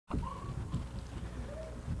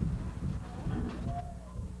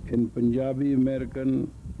in Punjabi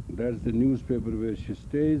American, that's the newspaper where she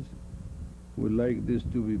stays, would like this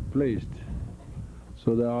to be placed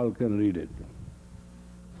so that all can read it.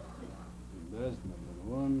 That's number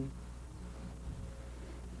one.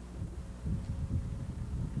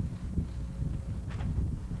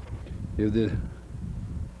 If there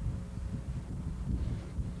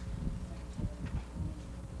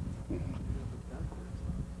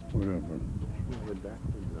what happened?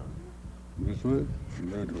 This way?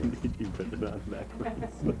 That way. You put it on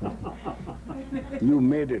backwards. You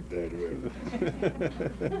made it that way.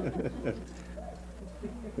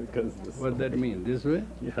 What that mean? This way?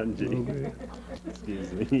 Yanji. Okay.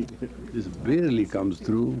 Excuse me. This barely comes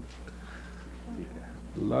through.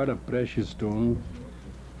 A lot of precious stone.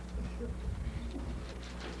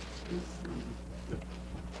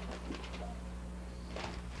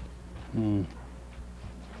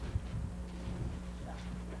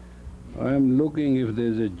 I am looking if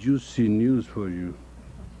there's a juicy news for you.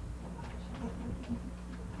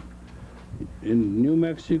 In New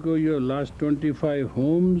Mexico, your last 25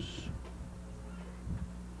 homes,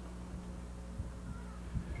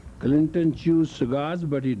 Clinton chews cigars,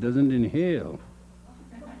 but he doesn't inhale.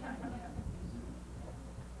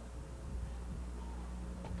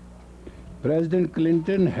 President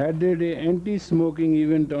Clinton headed an anti-smoking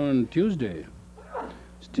event on Tuesday.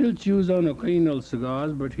 Still chews on occasional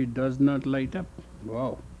cigars, but he does not light up.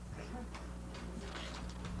 Wow.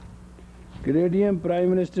 Canadian Prime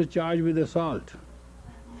Minister charged with assault.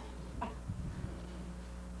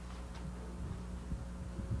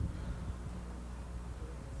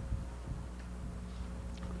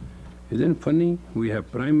 Isn't it funny? We have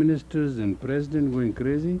prime ministers and president going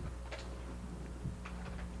crazy.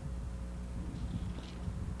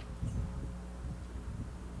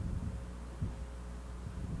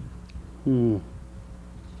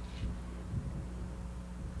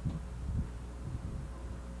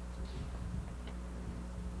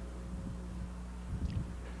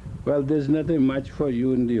 Well, there's nothing much for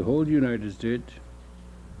you in the whole United States.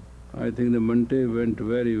 I think the Monday went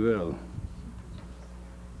very well.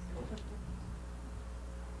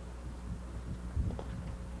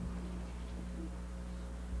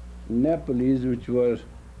 Nepalese, which was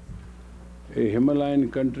a Himalayan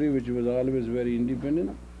country which was always very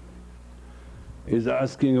independent, is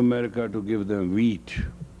asking America to give them wheat.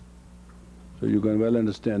 So you can well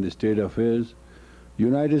understand the state of affairs.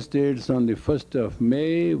 United States on the 1st of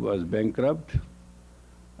May was bankrupt,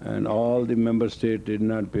 and all the member states did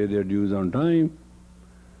not pay their dues on time,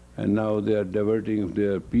 and now they are diverting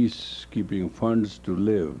their peacekeeping funds to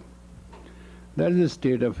live. That is the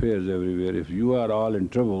state of affairs everywhere. If you are all in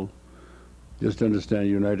trouble, just understand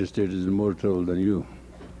United States is in more trouble than you.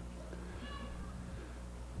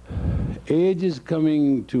 Age is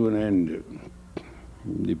coming to an end.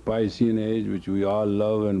 The Piscean age, which we all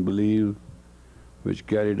love and believe, which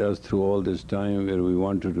carried us through all this time where we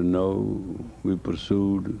wanted to know, we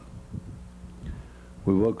pursued,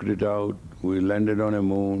 we worked it out, we landed on a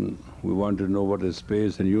moon, we wanted to know what the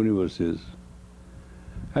space and universe is.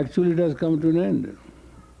 Actually, it has come to an end.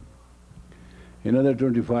 In another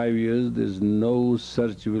 25 years, there's no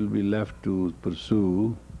search will be left to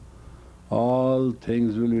pursue. All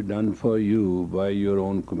things will be done for you by your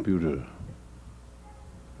own computer.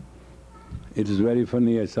 It is very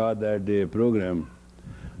funny, I saw that day a program,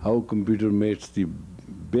 how computer makes the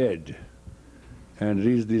bed and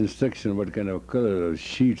reads the instruction what kind of color or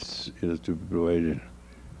sheets is to be provided.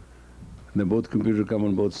 And then both computers come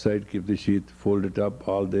on both sides, keep the sheet, fold it up,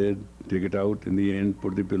 all there, take it out, in the end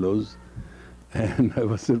put the pillows. And I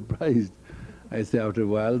was surprised. I say after a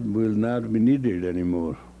while we will not be needed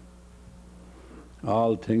anymore.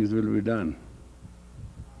 All things will be done.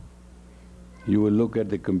 You will look at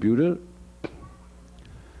the computer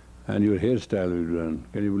and your hairstyle will be done.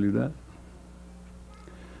 Can you believe that?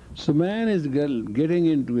 So man is getting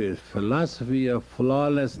into a philosophy of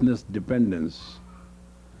flawlessness dependence.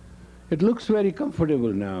 It looks very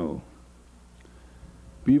comfortable now.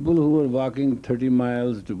 People who were walking 30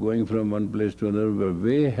 miles to going from one place to another were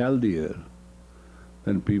way healthier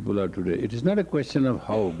than people are today. It is not a question of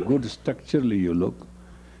how good structurally you look,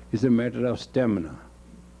 it's a matter of stamina.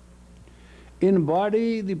 In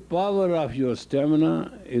body, the power of your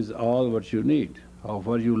stamina is all what you need, how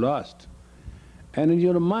far you lost. And in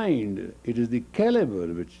your mind, it is the caliber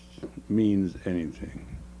which means anything.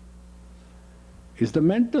 It's the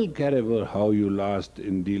mental caliber how you lost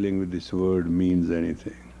in dealing with this word means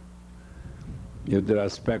anything. If there are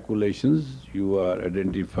speculations, you are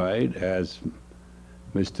identified as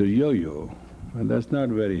Mr. Yo-Yo, and that's not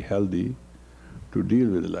very healthy to deal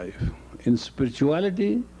with life. In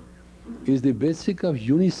spirituality, is the basic of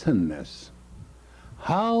unisonness.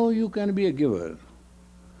 How you can be a giver?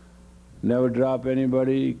 Never drop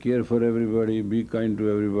anybody, care for everybody, be kind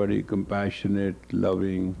to everybody, compassionate,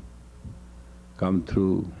 loving, come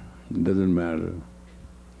through, doesn't matter.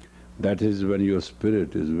 That is when your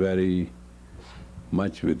spirit is very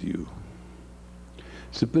much with you.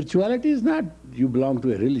 Spirituality is not you belong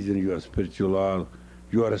to a religion, you are spiritual, or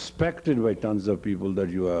you are respected by tons of people that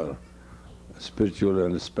you are spiritual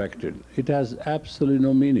and respected. It has absolutely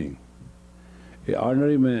no meaning. An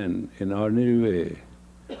ordinary man, in ordinary way,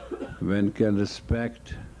 when can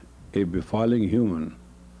respect a befalling human,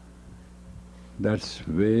 that's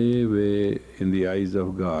way, way in the eyes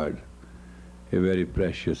of God, a very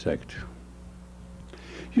precious act.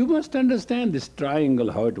 You must understand this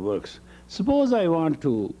triangle, how it works. Suppose I want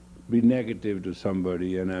to be negative to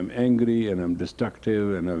somebody and I'm angry and I'm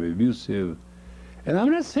destructive and I'm abusive and I'm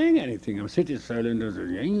not saying anything, I'm sitting silent and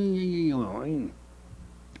saying,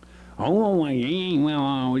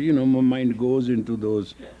 my mind goes into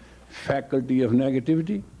those faculty of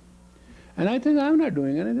negativity. And I think I'm not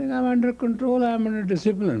doing anything, I'm under control, I'm under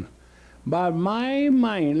discipline. But my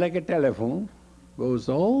mind, like a telephone, goes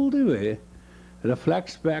all the way,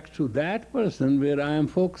 reflects back to that person where I am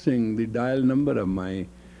focusing the dial number of my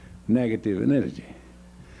negative energy.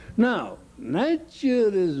 Now, nature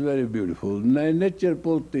is very beautiful. Nature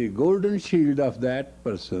pulls the golden shield of that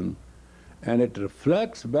person and it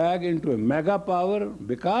reflects back into a mega power.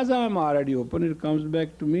 Because I am already open, it comes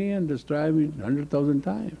back to me and destroys me 100,000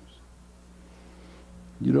 times.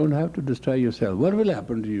 You don't have to destroy yourself. What will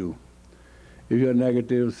happen to you if you are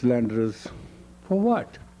negative, slanderous? For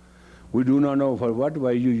what? We do not know for what,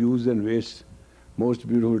 why you use and waste most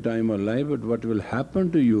beautiful time of life, but what will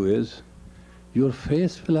happen to you is your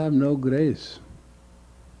face will have no grace.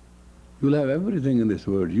 You will have everything in this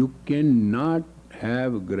world. You cannot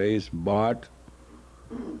have grace bought,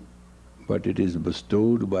 but it is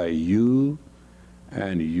bestowed by you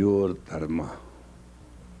and your dharma,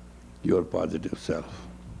 your positive self.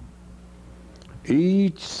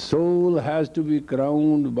 Each soul has to be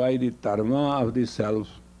crowned by the dharma of the self,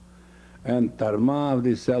 and dharma of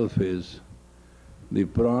the self is the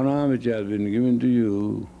prana which has been given to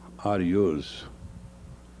you are yours.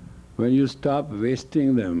 When you stop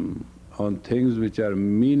wasting them on things which are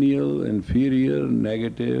menial, inferior,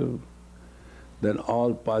 negative, then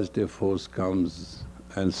all positive force comes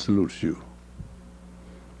and salutes you.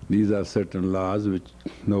 These are certain laws which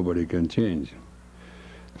nobody can change.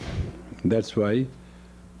 That's why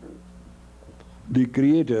the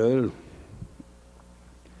Creator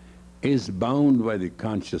is bound by the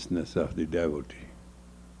consciousness of the devotee.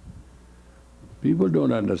 People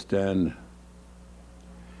don't understand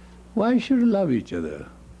why should we love each other.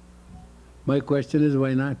 My question is,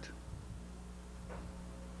 why not?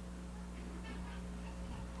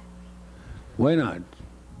 Why not?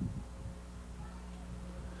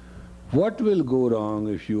 What will go wrong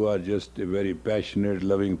if you are just a very passionate,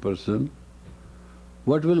 loving person?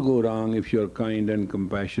 What will go wrong if you are kind and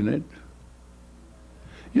compassionate?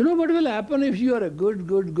 You know what will happen if you are a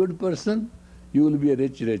good person? You will be a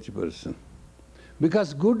rich person.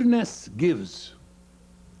 Because goodness gives.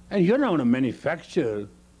 And you're not going to manufacture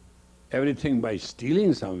everything by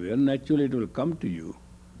stealing somewhere. Naturally it will come to you.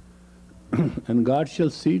 And God shall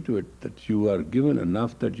see to it that you are given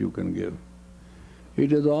enough that you can give.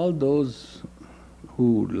 It is all those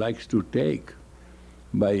who likes to take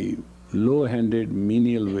by low-handed,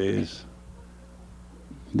 menial ways.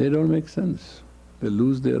 They don't make sense. They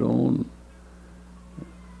lose their own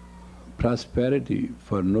prosperity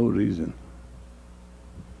for no reason.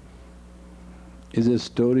 It's a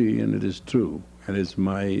story and it is true, and it's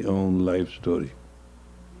my own life story.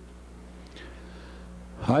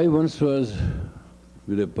 I once was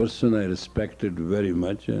with a person I respected very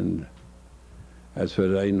much, and as far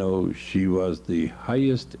as I know, she was the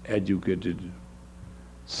highest educated,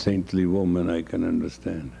 saintly woman I can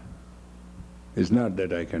understand. It's not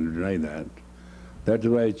that I can deny that. That's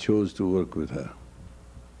why I chose to work with her.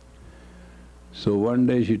 So one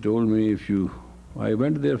day she told me, I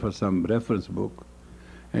went there for some reference book,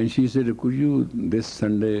 and she said, could you this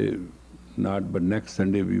Sunday, not but next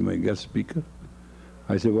Sunday, be my guest speaker?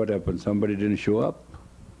 I said, what happened? Somebody didn't show up?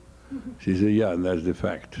 She said, yeah, that's the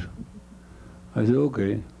fact. I said,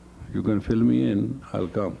 okay, you can fill me in, I'll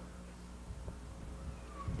come.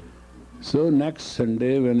 So next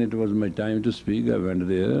Sunday, when it was my time to speak, I went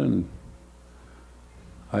there and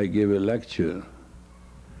I gave a lecture,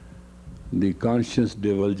 the conscious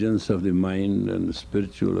divulgence of the mind and the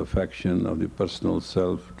spiritual affection of the personal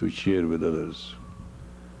self to share with others.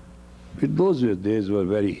 Those days were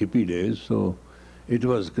very hippie days, so It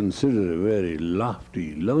was considered a very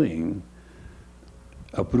lofty, loving,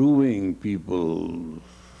 approving people's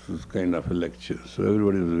kind of a lecture. So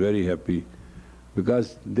everybody was very happy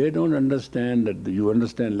because they don't understand that you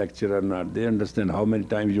understand lecture or not. They understand how many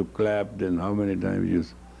times you clapped and how many times you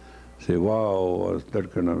say, wow, or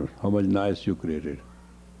that kind of, how much noise you created.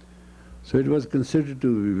 So it was considered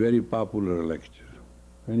to be very popular lecture.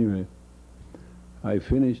 Anyway, I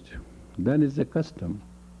finished. Then it's a custom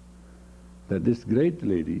that this great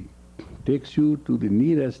lady takes you to the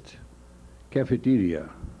nearest cafeteria.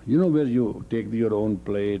 You know where you take your own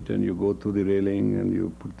plate and you go through the railing and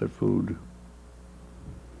you put the food.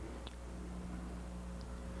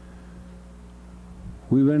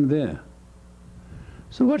 We went there.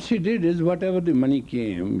 So what she did is, whatever the money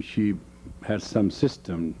came, she had some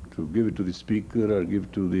system to give it to the speaker or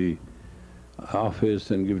give to the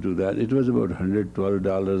office and give to that. It was about $112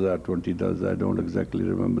 or $20, I don't exactly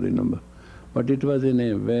remember the number. But it was in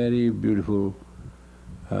a very beautiful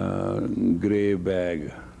grey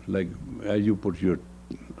bag, like as you put your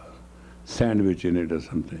sandwich in it or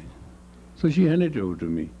something. So she handed it over to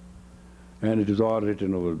me, and it was all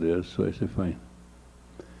written over there, so I said, fine.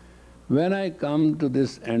 When I come to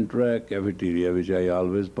this Antrac cafeteria, which I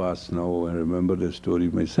always pass now, I remember the story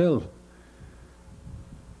myself,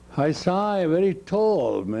 I saw a very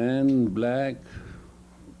tall man, black,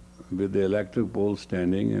 with the electric pole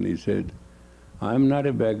standing, and he said, I'm not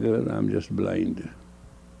a beggar, I'm just blind.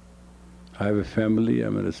 I have a family,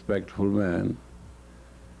 I'm a respectful man,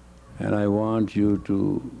 and I want you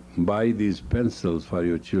to buy these pencils for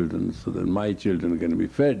your children so that my children can be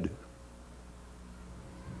fed.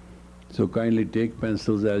 So kindly take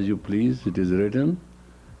pencils as you please, it is written,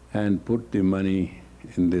 and put the money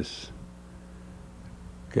in this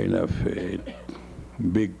kind of a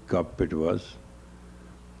big cup it was.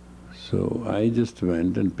 So I just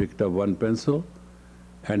went and picked up one pencil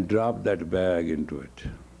and dropped that bag into it.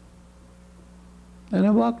 And I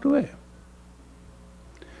walked away.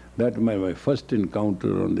 That was my first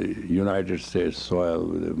encounter on the United States soil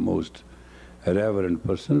with the most reverend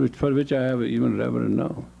person, for which I have even reverend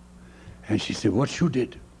now. And she said, what you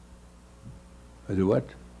did? I said, what?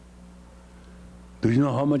 Do you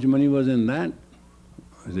know how much money was in that?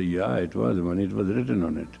 I said, yeah, it was money, it was written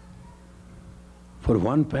on it. For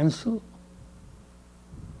one pencil?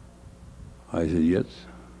 I said, yes.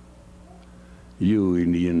 You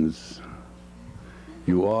Indians,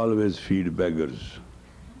 you always feed beggars.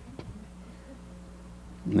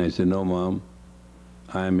 And I said, no, Mom,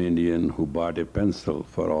 I'm Indian who bought a pencil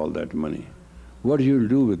for all that money. What you'll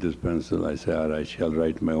do with this pencil? I said, I shall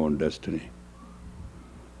write my own destiny.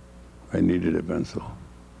 I needed a pencil.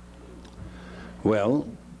 Well,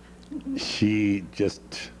 she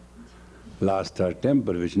just lost her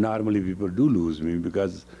temper, which normally people do lose me,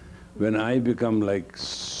 because when I become like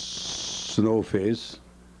snow face,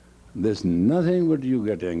 there's nothing but you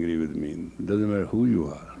get angry with me. It doesn't matter who you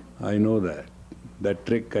are. I know that. That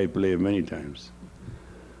trick I play many times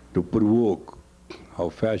to provoke how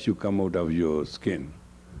fast you come out of your skin.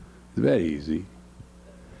 It's very easy.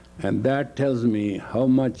 And that tells me how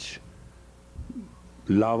much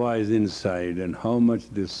lava is inside and how much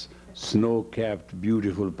this snow-capped,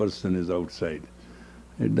 beautiful person is outside.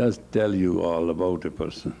 It does tell you all about a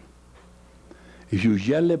person. If you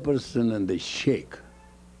yell a person and they shake,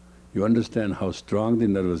 you understand how strong the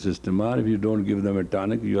nervous system are. If you don't give them a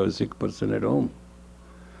tonic, you have a sick person at home.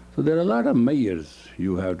 So there are a lot of measures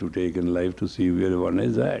you have to take in life to see where one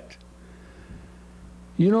is at.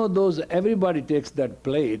 You know, everybody takes that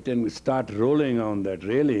plate and start rolling on that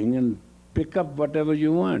railing and pick up whatever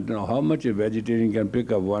you want. You know, how much a vegetarian can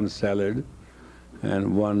pick up one salad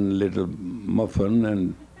and one little muffin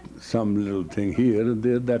and some little thing here and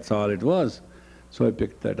there, that's all it was. So I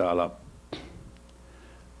picked that all up.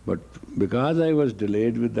 But because I was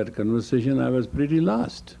delayed with that conversation, I was pretty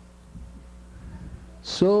lost.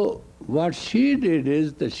 So what she did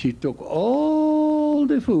is that she took all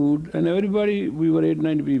the food and everybody, we were 8,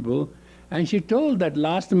 9 people, and she told that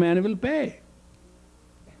last man will pay.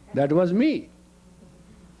 That was me.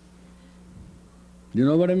 You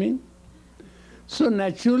know what I mean? So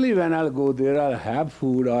naturally when I'll go there, I'll have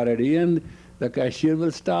food already and the cashier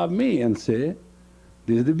will stop me and say,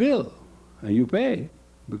 this is the bill and you pay.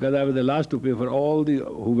 Because I was the last to pay for all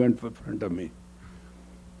who went in front of me.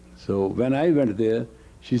 So when I went there,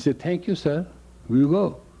 she said, thank you, sir, we'll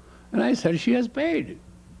go. And I said, she has paid.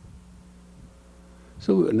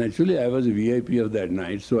 So naturally I was a VIP of that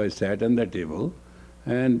night, so I sat on the table,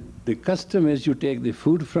 and the custom is you take the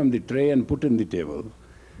food from the tray and put in the table.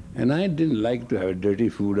 And I didn't like to have dirty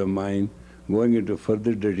food of mine going into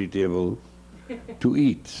further dirty table to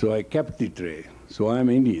eat, so I kept the tray. so I'm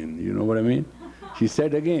Indian, you know what I mean? She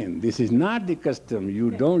said again, this is not the custom,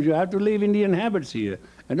 you have to leave Indian habits here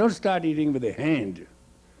and don't start eating with a hand.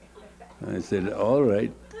 I said, all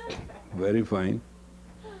right, very fine.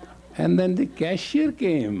 And then the cashier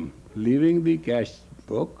came, leaving the cash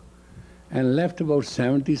book, and left about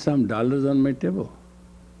 $70-some on my table.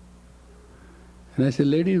 And I said,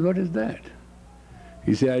 ladies, what is that?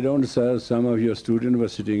 He said, I don't, sir, some of your students were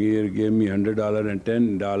sitting here, gave me $100 and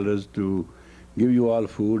 $10 to give you all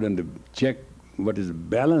food, and the check, what is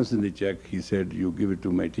balance in the check, he said, you give it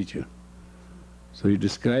to my teacher. So he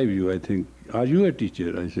described you, I think, are you a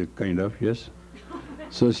teacher? I said, kind of, yes.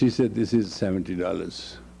 So she said, this is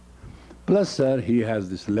 $70. Plus, sir, he has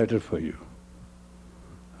this letter for you.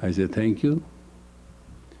 I said, thank you.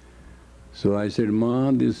 So I said,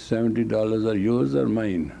 Ma, these $70 are yours or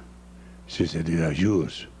mine? She said, they are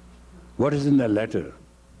yours. What is in the letter?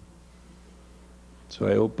 So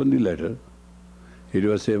I opened the letter. It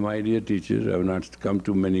was say, my dear teacher, I have not come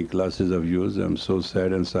to many classes of yours. I am so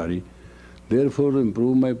sad and sorry. Therefore, to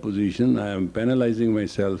improve my position, I am penalizing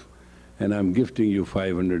myself and I am gifting you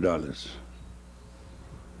 $500.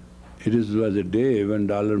 It was a day when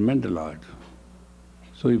dollar meant a lot.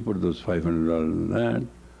 So he put those $500 in that.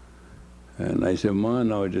 And I said, Ma,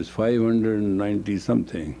 now it is 590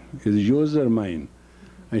 something. Is it yours or mine?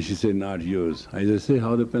 And she said, not yours. I said, see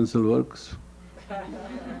how the pencil works?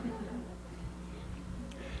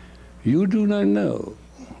 You do not know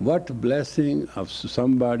what blessing of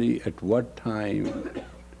somebody at what time,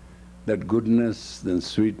 that goodness and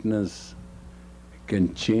sweetness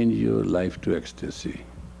can change your life to ecstasy.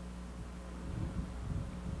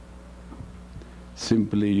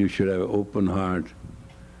 Simply you should have an open heart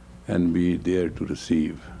and be there to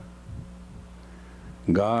receive.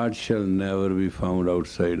 God shall never be found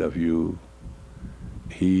outside of you.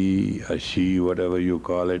 He or she, whatever you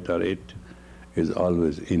call it or it, is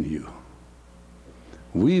always in you.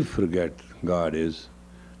 We forget God is,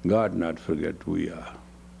 God not forget we are.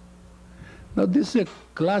 Now this is a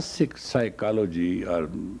classic psychology or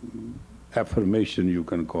affirmation you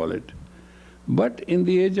can call it. But in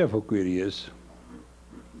the age of Aquarius,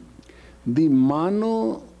 the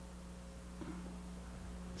mano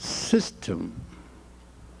system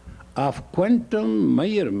of quantum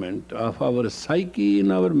measurement of our psyche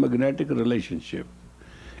in our magnetic relationship,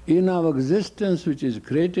 in our existence which is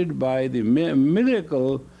created by the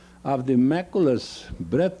miracle of the miraculous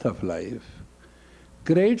breath of life,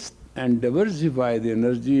 creates and diversifies the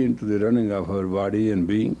energy into the running of our body and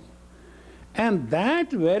being. And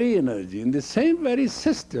that very energy in the same very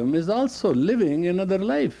system is also living another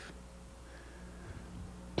life.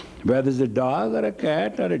 Whether it's a dog or a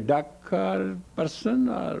cat or a duck or a person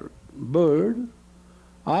or bird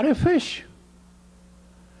or a fish.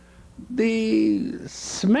 The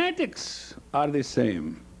semantics are the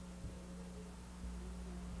same.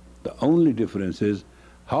 The only difference is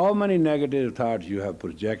how many negative thoughts you have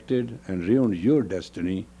projected and ruined your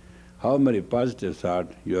destiny, how many positive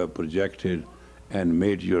thoughts you have projected and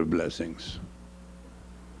made your blessings.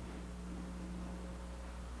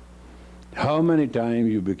 How many times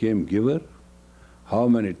you became giver, how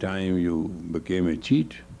many times you became a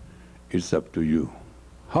cheat, it's up to you.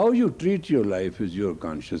 How you treat your life is your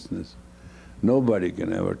consciousness. Nobody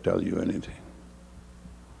can ever tell you anything.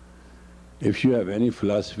 If you have any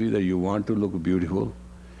philosophy that you want to look beautiful,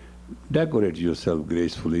 decorate yourself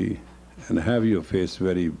gracefully and have your face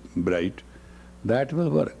very bright, that will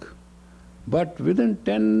work. But within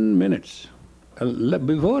 10 minutes,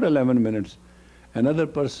 before 11 minutes, another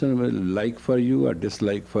person will like for you or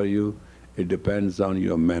dislike for you. It depends on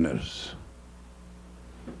your manners.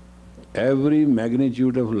 Every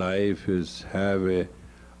magnitude of life have a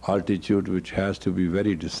altitude which has to be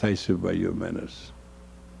very decisive by your manners.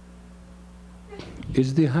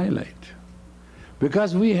 It's the highlight.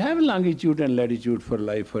 Because we have longitude and latitude for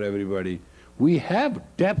life for everybody. We have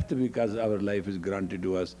depth because our life is granted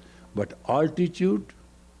to us. But altitude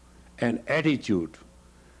and attitude,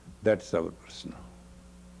 that's our personal.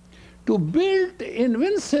 To build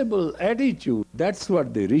invincible attitude, that's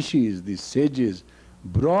what the rishis, the sages,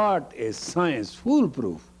 brought a science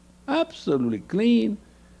foolproof, absolutely clean,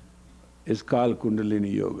 is called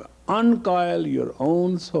Kundalini Yoga. Uncoil your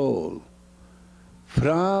own soul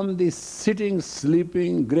from the sitting,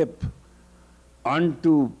 sleeping grip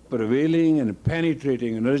onto prevailing and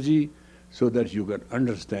penetrating energy so that you can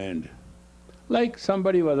understand. Like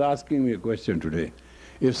somebody was asking me a question today.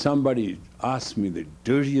 If somebody asks me the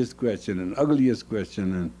dirtiest question and ugliest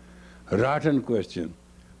question and rotten question,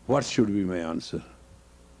 what should be my answer?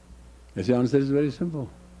 The answer is very simple.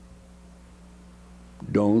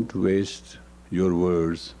 Don't waste your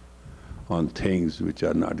words on things which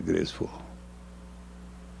are not graceful.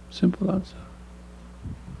 Simple answer.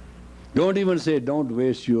 Don't even say, don't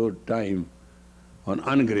waste your time on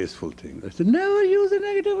ungraceful things. I said, never use a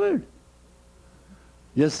negative word.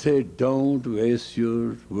 Just say, don't waste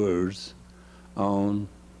your words on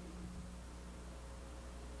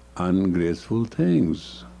ungraceful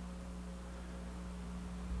things.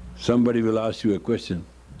 Somebody will ask you a question.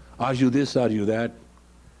 Are you this, are you that?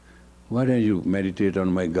 Why don't you meditate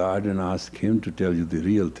on my God and ask Him to tell you the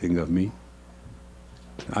real thing of me?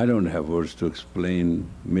 I don't have words to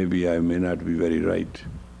explain. Maybe I may not be very right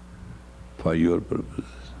for your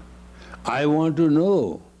purposes. I want to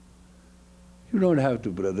know. You don't have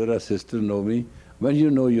to, brother or sister, know me. When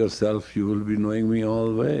you know yourself, you will be knowing me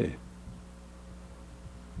all the way.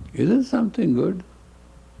 Isn't something good?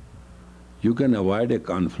 You can avoid a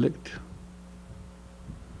conflict.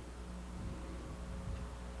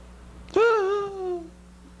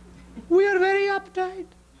 We are very uptight.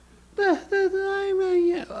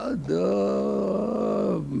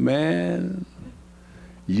 Oh, man,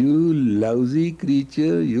 you lousy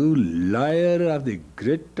creature, you liar of the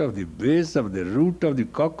grit, of the base, of the root of the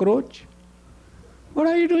cockroach. What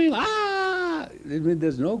are you doing? Ah! It means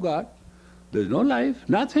there's no God, there's no life,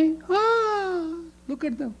 nothing. Ah! Look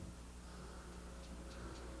at them.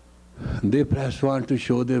 They perhaps want to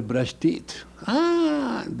show their brush teeth.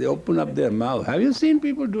 Ah! They open up their mouth. Have you seen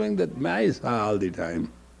people doing that? Mice all the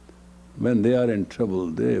time. When they are in trouble,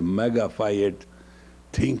 they magnify it,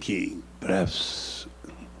 thinking, perhaps.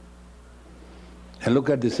 And look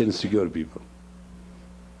at these insecure people.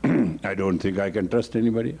 I don't think I can trust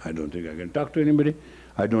anybody. I don't think I can talk to anybody.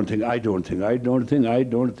 I don't think.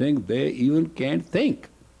 They even can't think.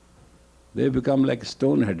 They become like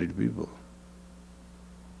stone-headed people.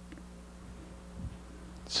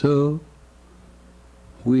 So,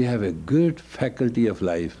 we have a good faculty of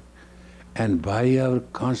life, and by our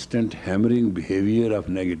constant hammering behavior of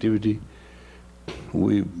negativity,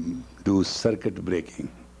 we do circuit breaking.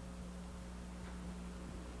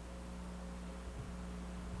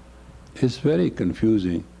 It's very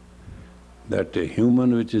confusing that a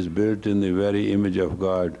human which is built in the very image of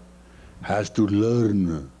God has to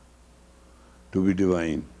learn to be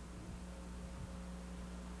divine.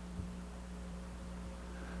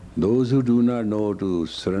 Those who do not know to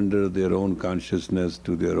surrender their own consciousness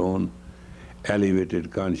to their own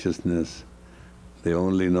elevated consciousness, they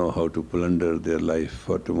only know how to plunder their life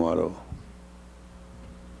for tomorrow.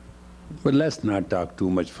 But let's not talk too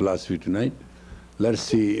much philosophy tonight. Let's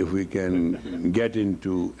see if we can get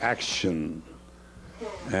into action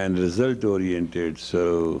and result-oriented,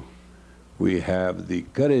 so we have the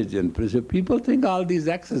courage and pressure. People think all these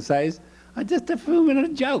exercises are just a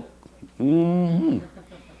few-minute joke.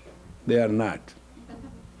 They are not.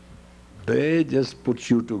 They just put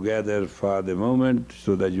you together for the moment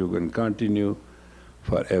so that you can continue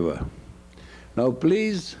forever. Now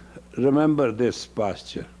please remember this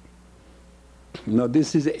posture. Now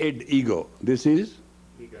this is ego. This is?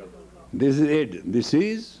 Ego. This is id.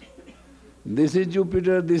 This is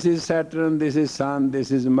Jupiter, this is Saturn, this is Sun, this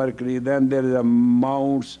is Mercury. Then there is a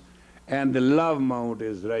mounts, and the love mount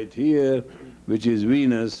is right here, which is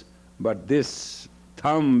Venus. But this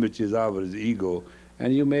thumb, which is ours, ego,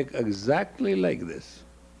 and you make exactly like this.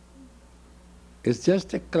 It's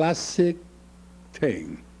just a classic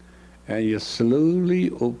thing. And you slowly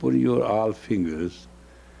open your all fingers,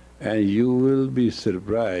 and you will be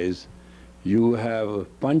surprised. You have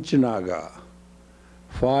Punc Naga,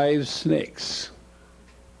 5 snakes,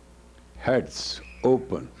 heads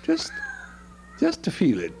open. Just to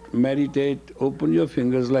feel it. Meditate, open your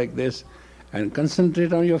fingers like this, and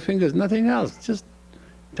concentrate on your fingers, nothing else. Just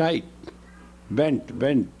tight, bent,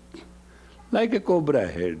 like a cobra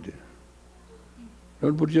head.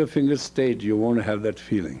 Don't put your fingers straight, you won't have that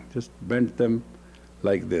feeling. Just bend them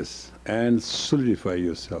like this and solidify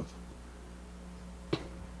yourself.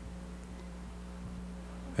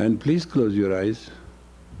 And please close your eyes.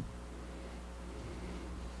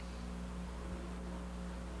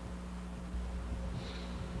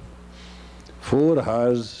 Four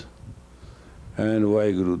hours and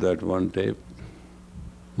Vaheguru, that one tape.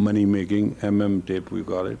 Money making, tape we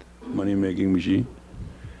call it, money making machine.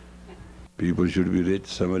 People should be rich,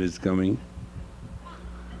 summer is coming.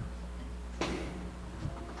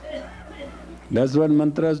 That's what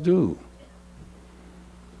mantras do.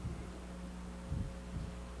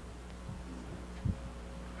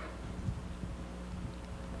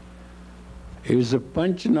 It's a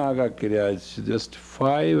Punc Naga Kriya, it's just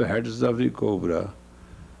 5 heads of the cobra,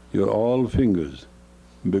 your all fingers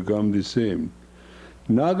become the same.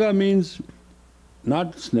 Naga means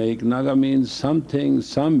not snake, Naga means something,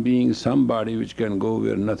 some being, somebody which can go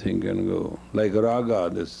where nothing can go. Like raga,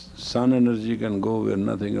 this sun energy can go where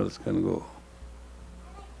nothing else can go.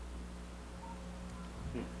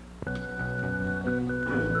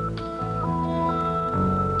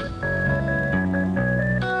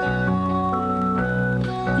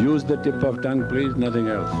 Use the tip of tongue, please, nothing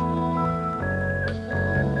else.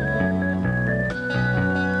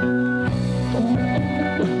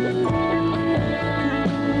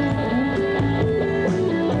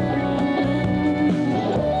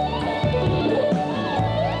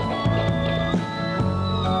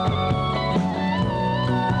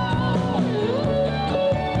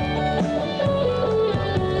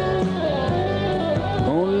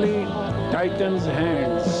 Only tightens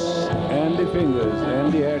hands and the fingers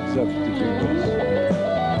and the heads of the fingers.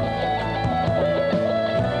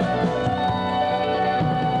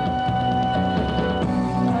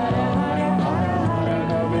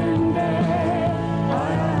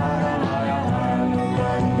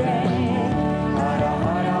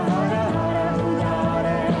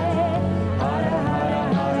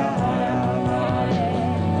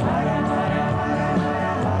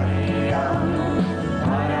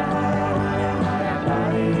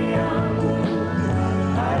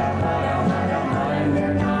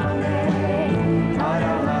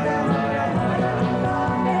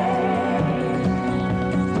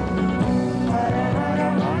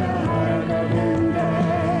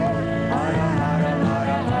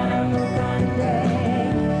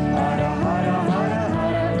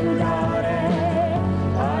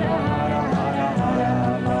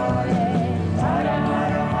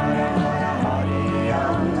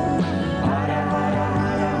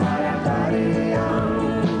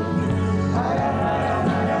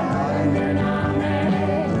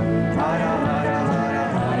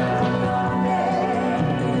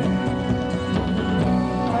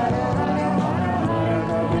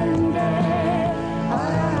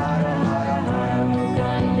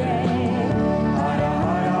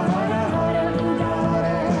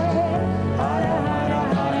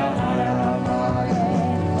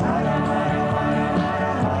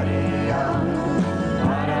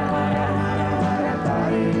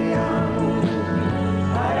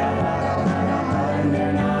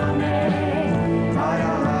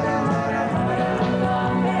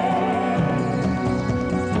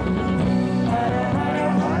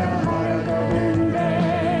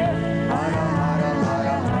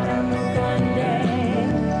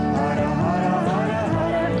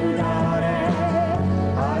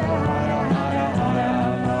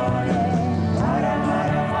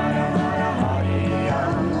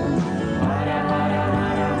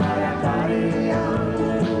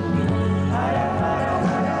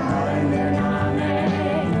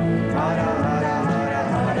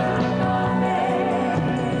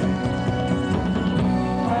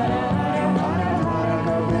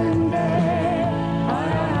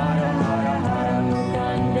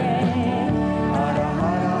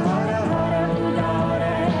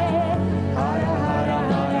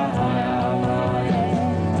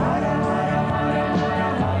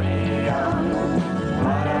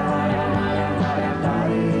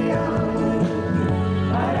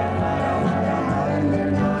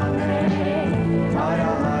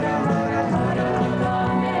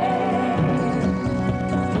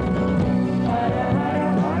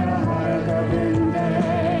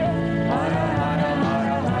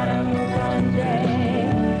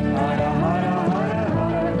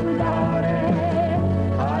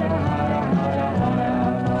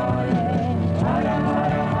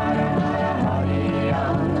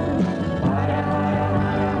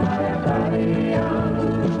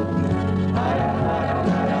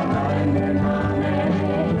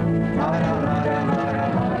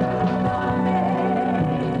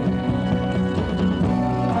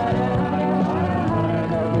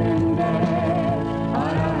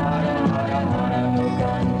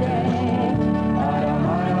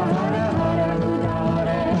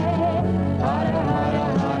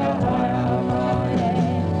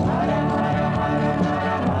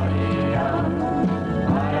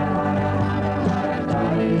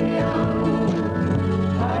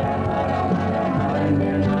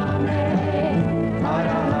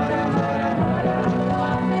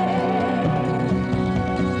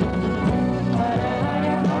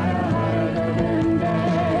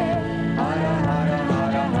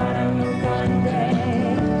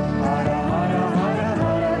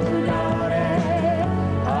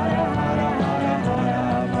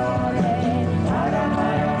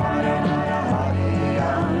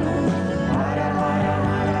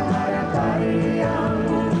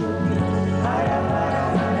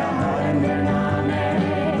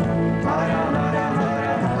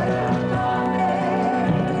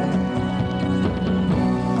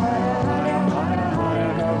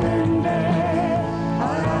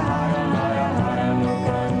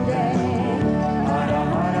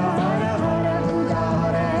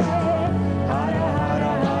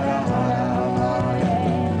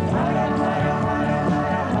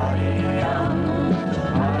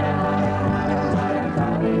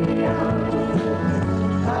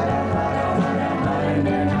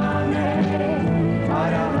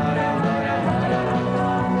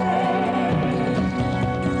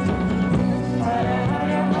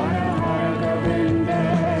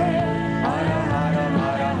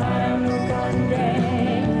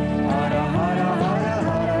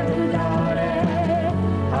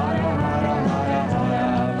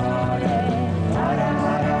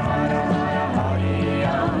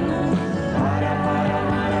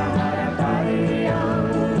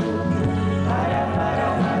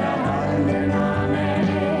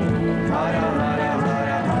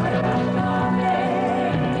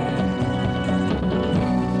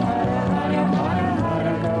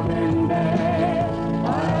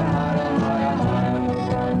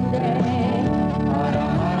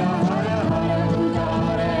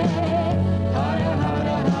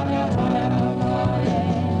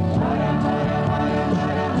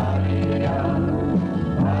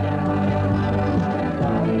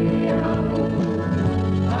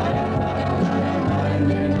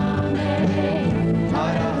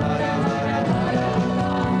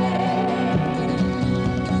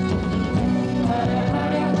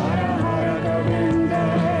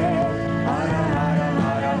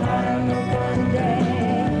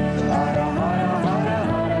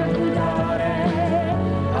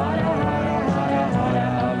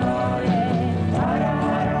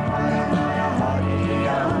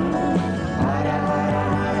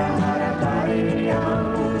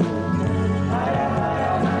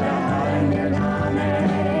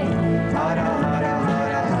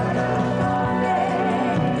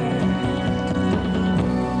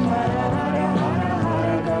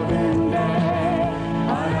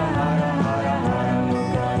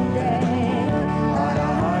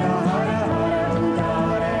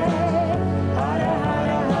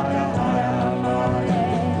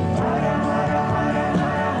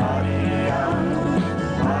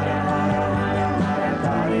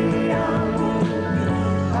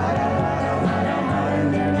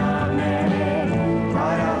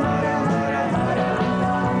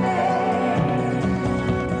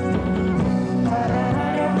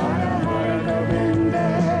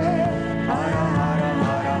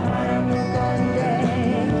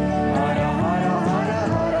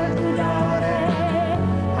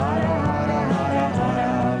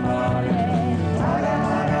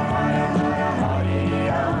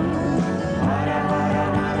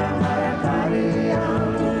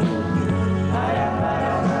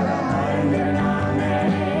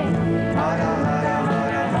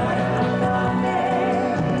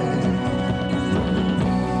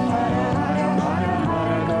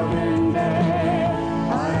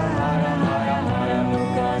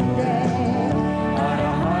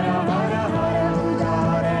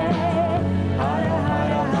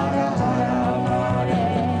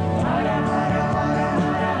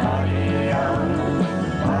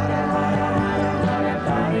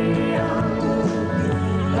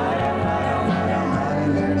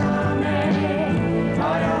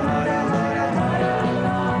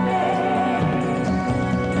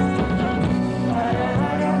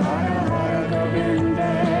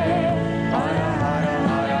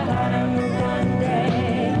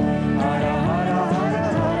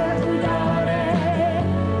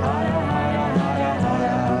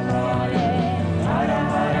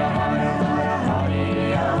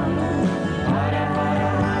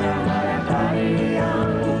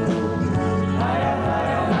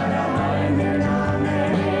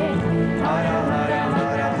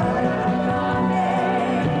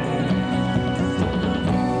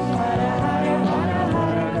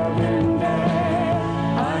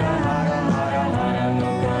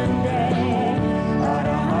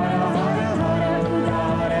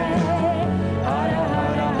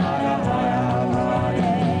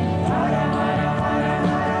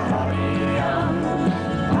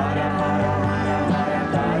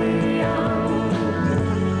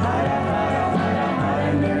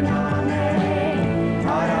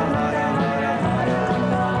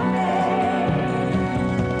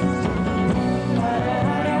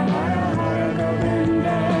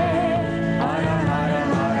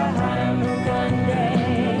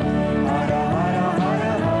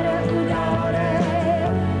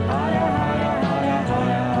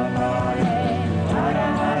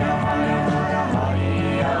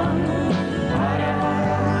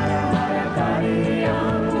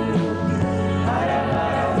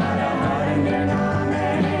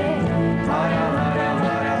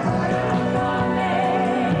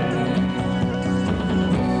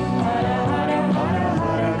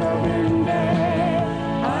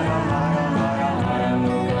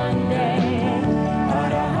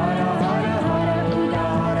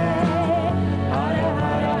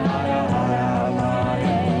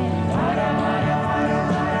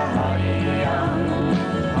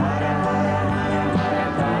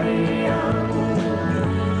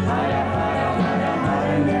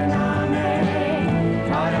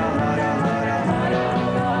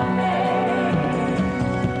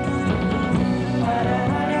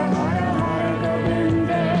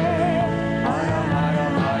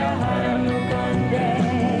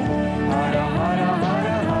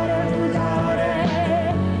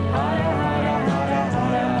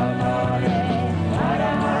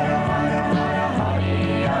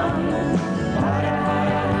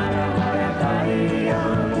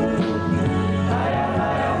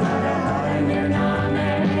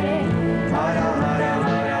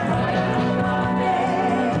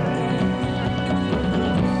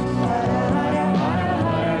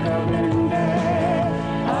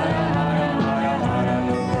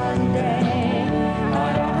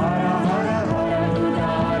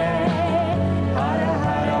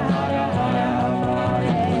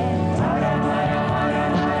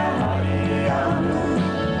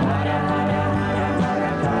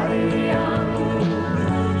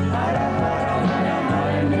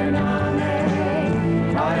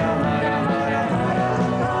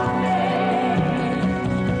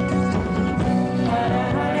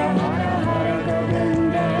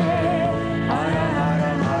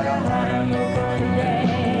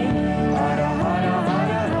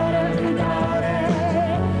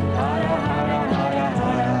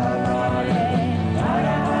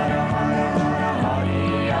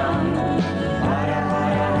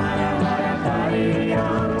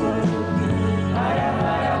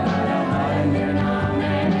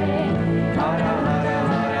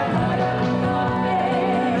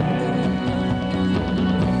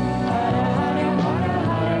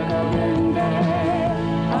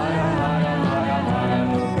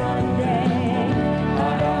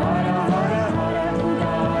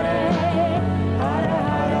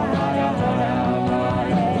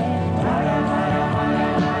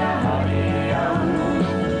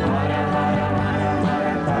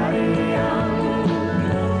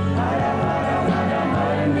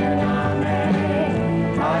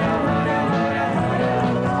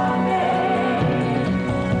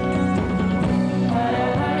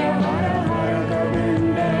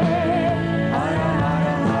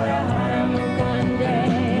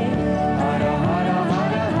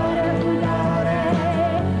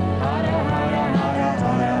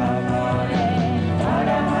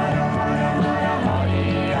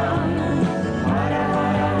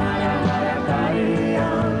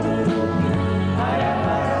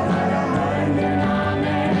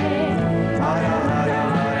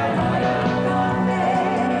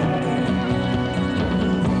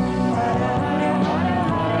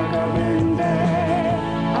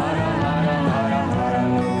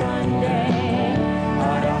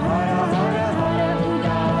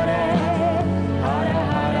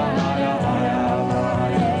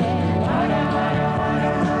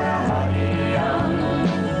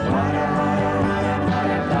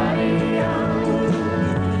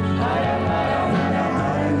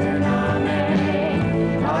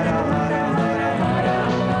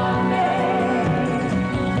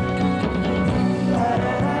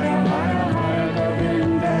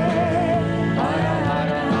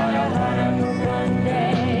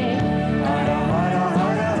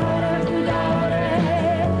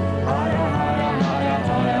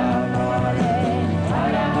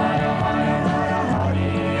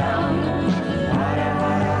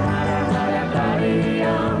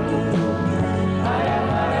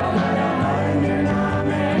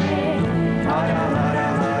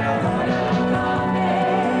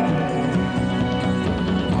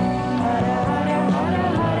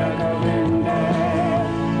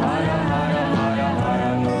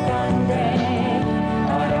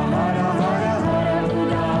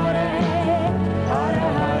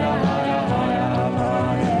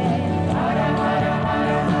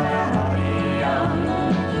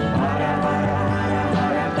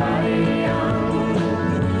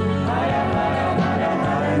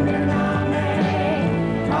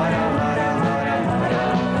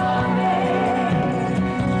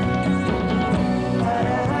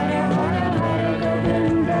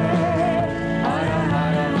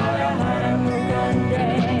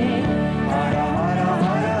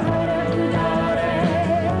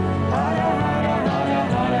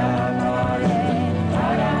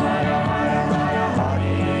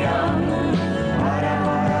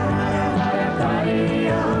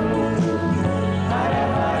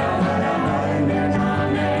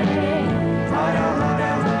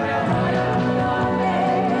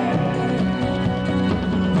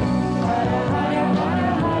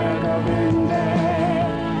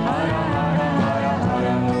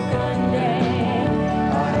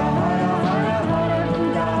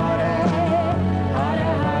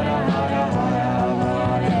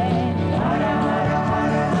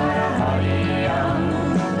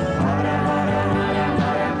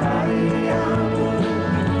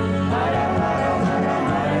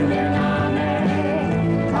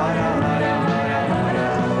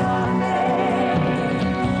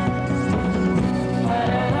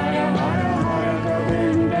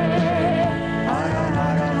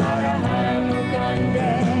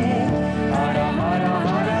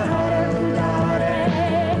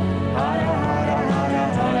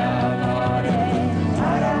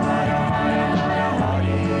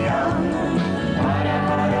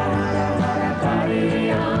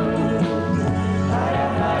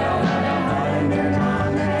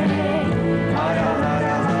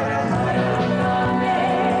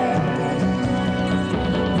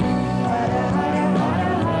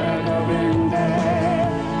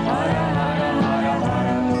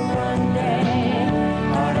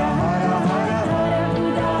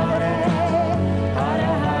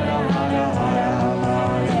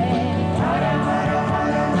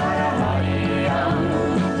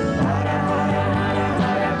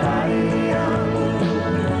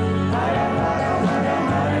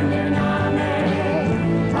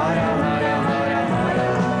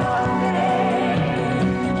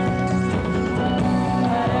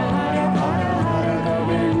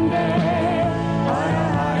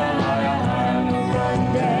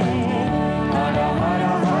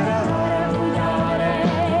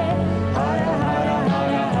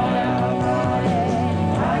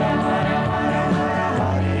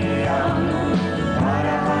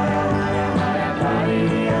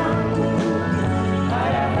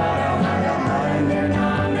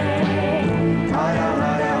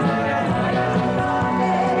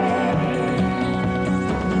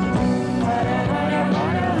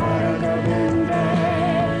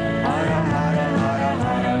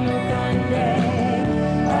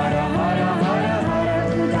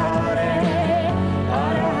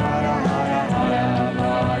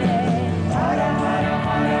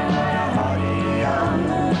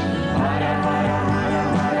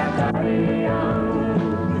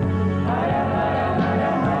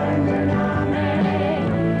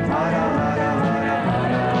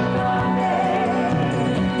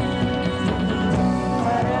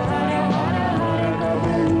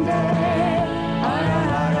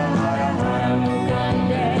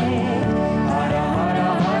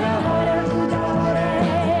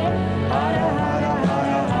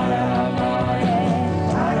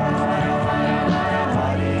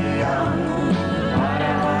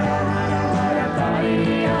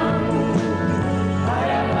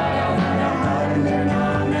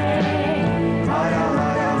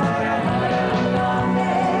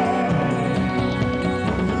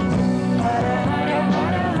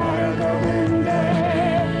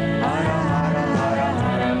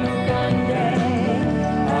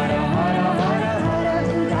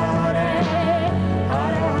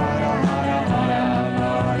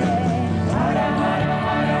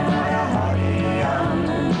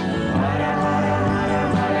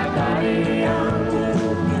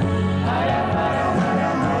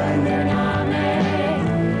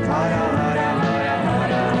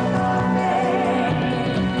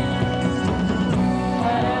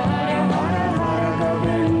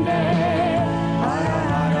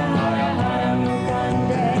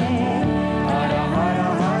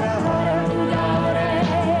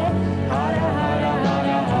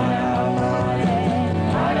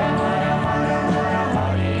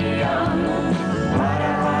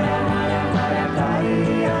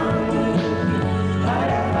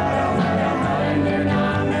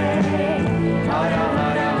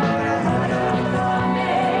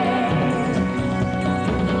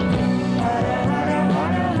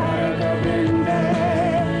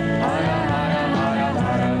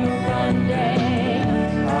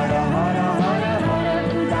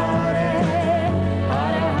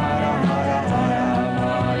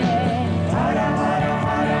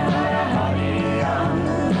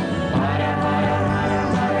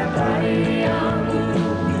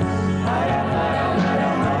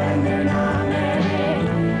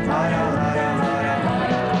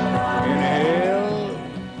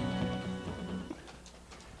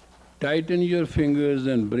 Tighten your fingers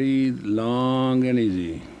and breathe long and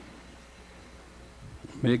easy.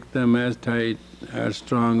 Make them as tight, as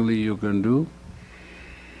strongly you can do.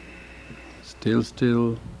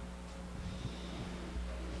 Still.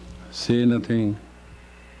 Say nothing.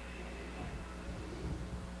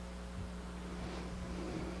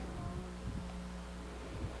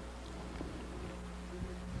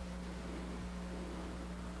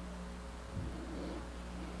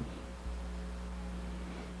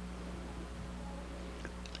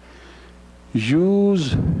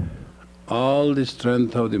 Use all the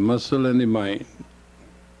strength of the muscle and the mind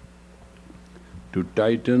to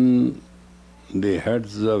tighten the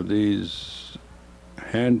heads of these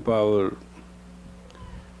hand power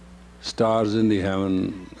stars in the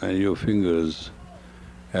heaven and your fingers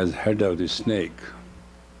as head of the snake.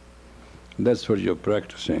 That's what you're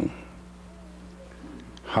practicing.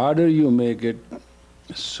 Harder you make it,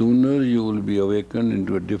 sooner you will be awakened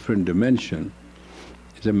into a different dimension.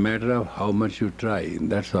 It's a matter of how much you try,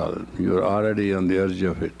 that's all. You're already on the edge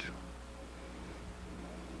of it.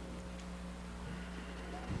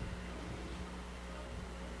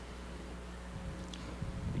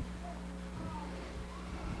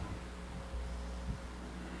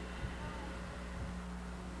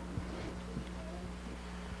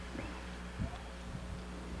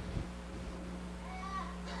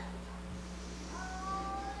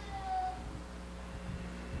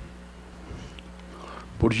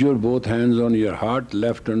 Put your both hands on your heart,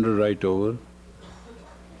 left under, right over,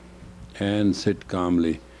 and sit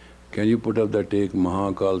calmly. Can you put up that Ek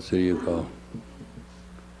Mahakal Sriyakal?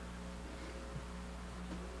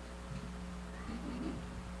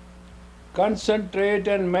 Concentrate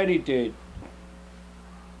and meditate,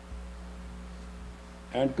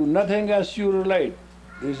 and to nothing else you relate.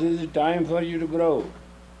 This is the time for you to grow.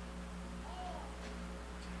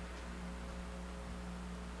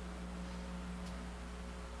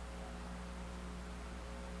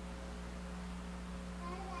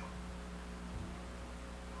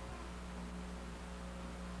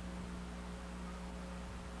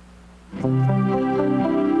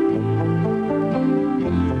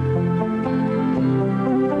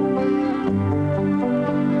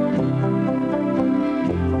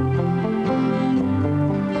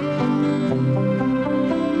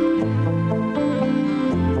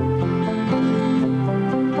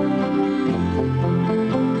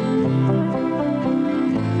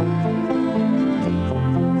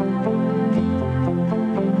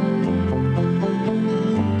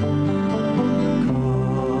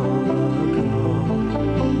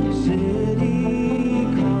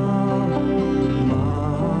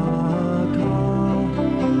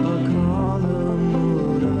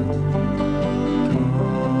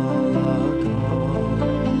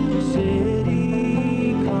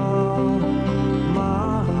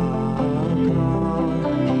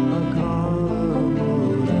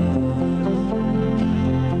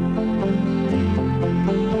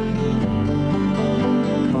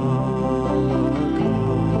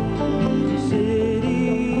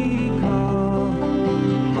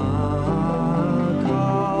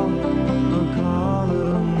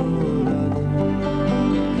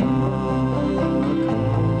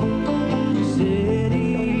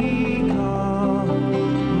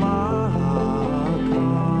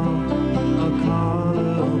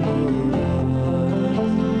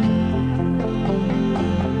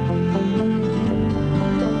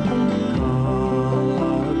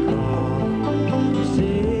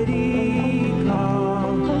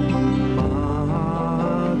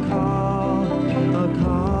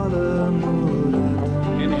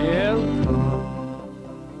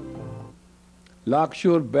 Lock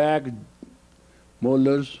your back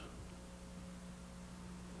molars.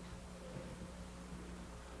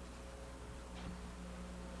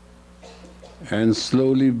 And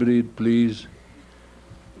slowly breathe, please.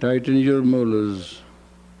 Tighten your molars.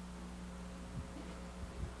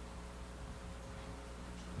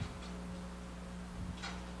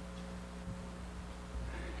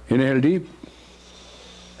 Inhale deep.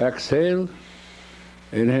 Exhale.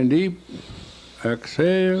 Inhale deep.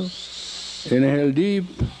 Exhale. Inhale deep.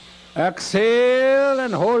 Exhale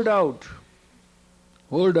and hold out.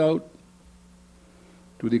 Hold out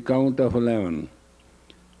to the count of 11.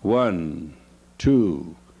 1,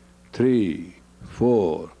 2, 3,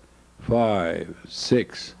 4, 5,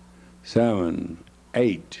 6, 7,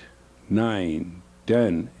 8, 9,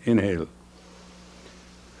 10. Inhale.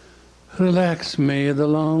 Relax, may the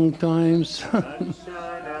long time sun.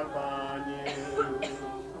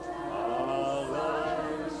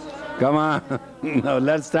 Come on. Now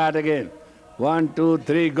let's start again. 1, 2,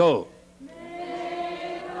 3, go.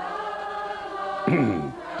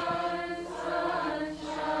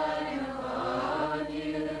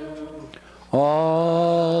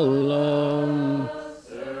 all alone.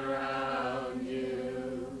 Surround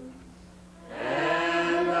you,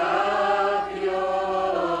 and of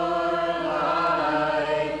your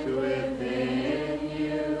light within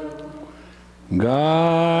you.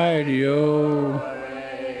 Guide you.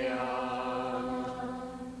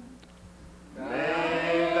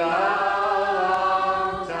 May the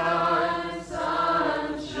long-time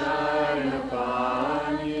sun shine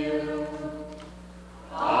upon you.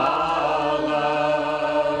 All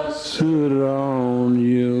love Surround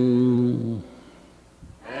you.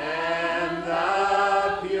 and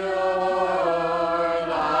the pure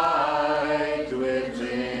light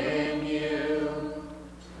within you.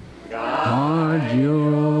 Guide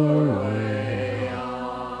your way.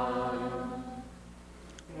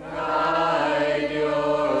 Guide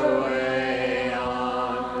your way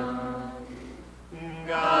on.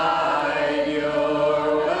 Guide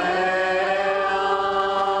your way on.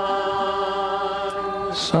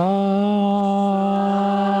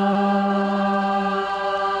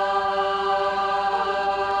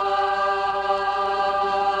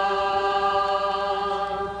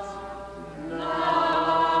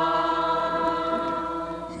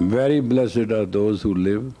 Very blessed are those who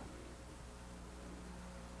live.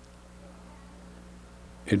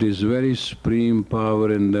 It is very supreme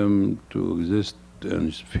power in them to exist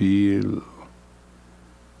and feel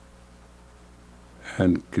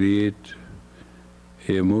and create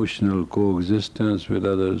emotional coexistence with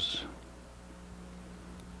others.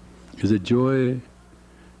 It's a joy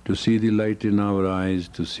to see the light in our eyes,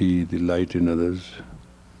 to see the light in others.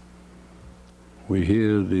 We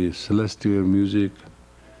hear the celestial music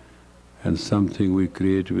and something we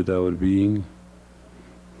create with our being.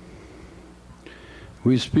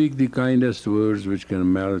 We speak the kindest words which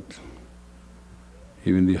can melt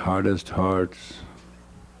even the hardest hearts.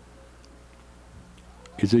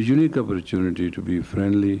 It's a unique opportunity to be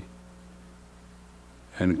friendly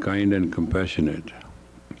and kind and compassionate.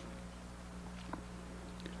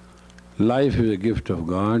 Life is a gift of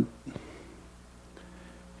God.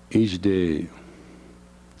 Each day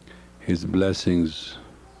His blessings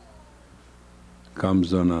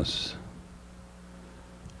comes on us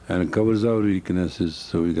and covers our weaknesses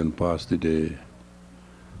so we can pass the day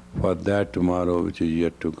for that tomorrow which is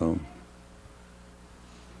yet to come.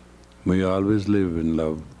 We always live in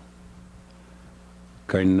love,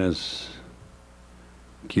 kindness,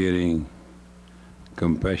 caring,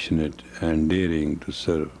 compassionate and daring to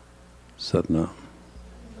serve. Satnam.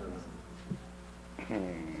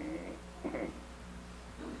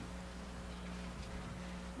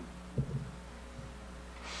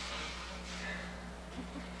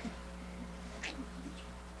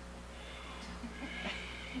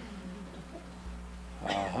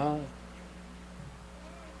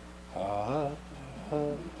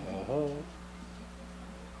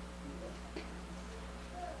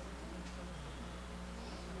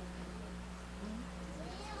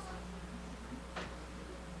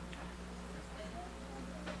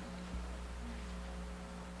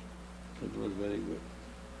 It was very good.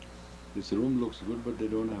 This room looks good, but they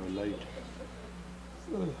don't have a light.